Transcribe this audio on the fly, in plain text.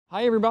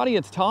Hi everybody,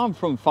 it's Tom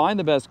from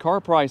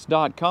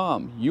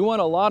FindTheBestCarPrice.com. You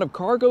want a lot of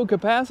cargo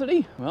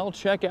capacity? Well,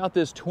 check out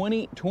this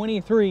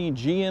 2023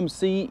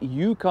 GMC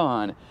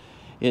Yukon.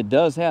 It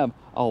does have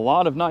a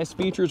lot of nice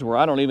features where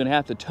I don't even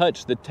have to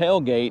touch the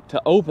tailgate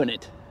to open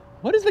it.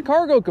 What is the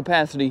cargo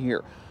capacity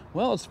here?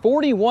 Well, it's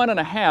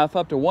 41.5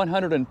 up to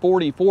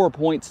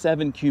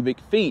 144.7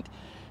 cubic feet.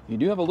 You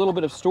do have a little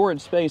bit of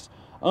storage space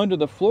under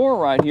the floor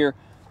right here,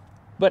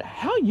 but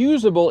how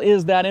usable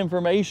is that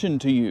information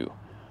to you?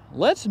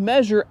 Let's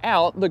measure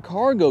out the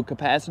cargo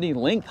capacity,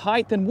 length,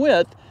 height, and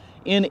width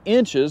in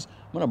inches.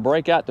 I'm going to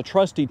break out the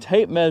trusty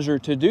tape measure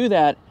to do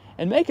that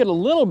and make it a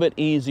little bit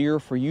easier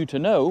for you to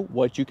know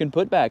what you can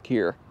put back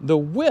here. The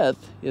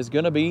width is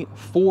going to be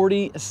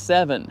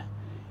 47,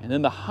 and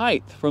then the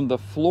height from the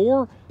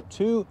floor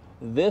to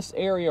this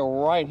area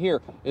right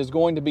here is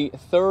going to be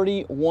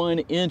 31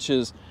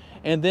 inches.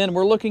 And then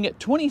we're looking at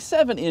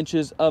 27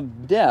 inches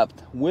of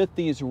depth with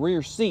these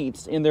rear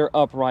seats in their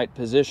upright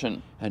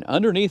position. And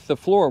underneath the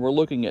floor, we're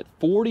looking at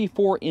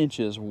 44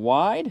 inches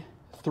wide,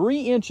 3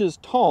 inches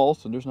tall,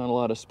 so there's not a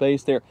lot of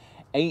space there,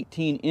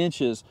 18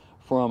 inches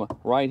from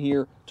right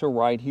here to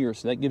right here.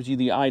 So that gives you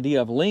the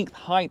idea of length,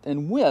 height,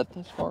 and width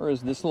as far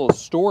as this little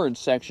storage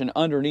section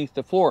underneath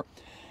the floor.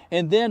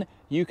 And then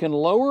you can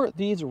lower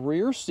these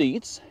rear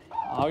seats,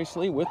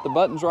 obviously with the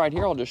buttons right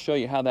here. I'll just show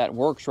you how that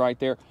works right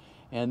there.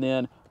 And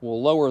then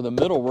we'll lower the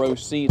middle row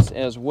seats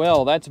as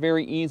well. That's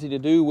very easy to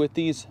do with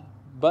these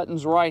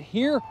buttons right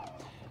here.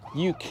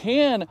 You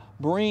can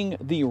bring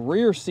the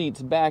rear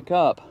seats back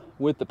up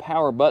with the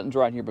power buttons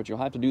right here, but you'll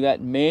have to do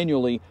that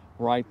manually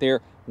right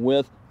there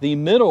with the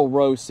middle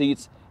row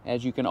seats,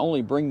 as you can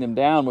only bring them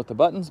down with the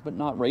buttons but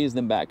not raise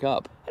them back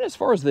up. And as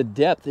far as the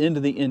depth into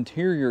the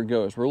interior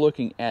goes, we're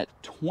looking at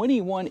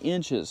 21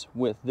 inches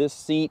with this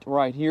seat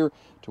right here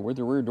to where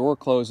the rear door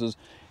closes,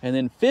 and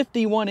then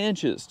 51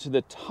 inches to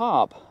the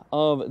top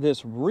of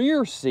this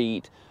rear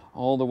seat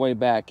all the way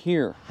back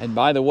here. And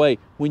by the way,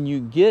 when you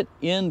get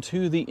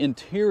into the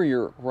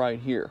interior right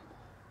here,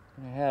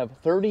 you have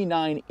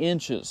 39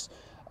 inches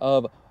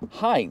of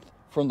height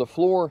from the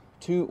floor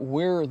to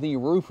where the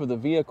roof of the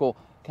vehicle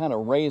kind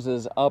of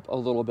raises up a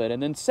little bit,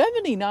 and then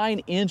 79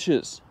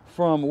 inches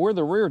from where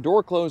the rear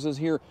door closes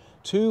here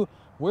to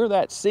where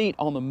that seat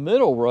on the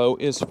middle row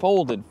is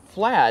folded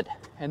flat,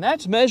 and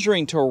that's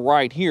measuring to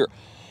right here.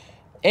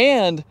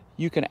 And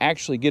you can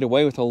actually get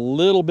away with a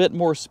little bit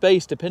more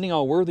space depending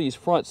on where these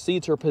front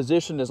seats are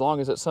positioned, as long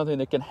as it's something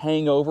that can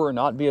hang over and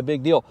not be a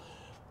big deal.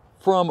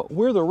 From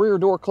where the rear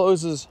door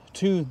closes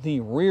to the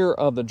rear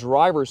of the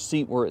driver's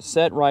seat where it's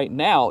set right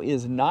now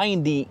is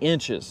 90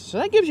 inches. So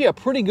that gives you a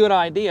pretty good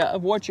idea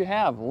of what you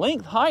have.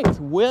 Length, height,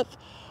 width,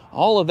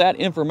 all of that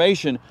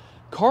information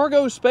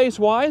cargo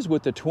space-wise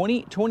with the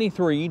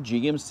 2023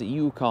 GMC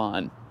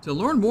Yukon. To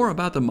learn more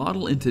about the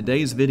model in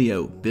today's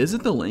video,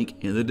 visit the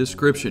link in the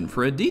description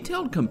for a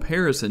detailed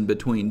comparison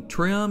between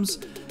trims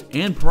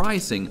and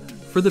pricing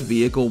for the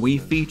vehicle we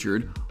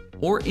featured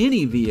or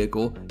any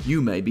vehicle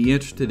you may be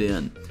interested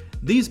in.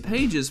 These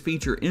pages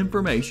feature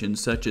information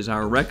such as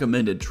our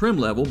recommended trim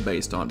level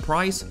based on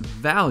price,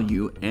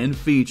 value, and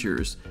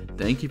features.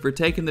 Thank you for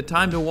taking the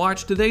time to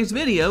watch today's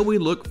video. We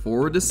look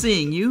forward to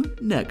seeing you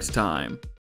next time.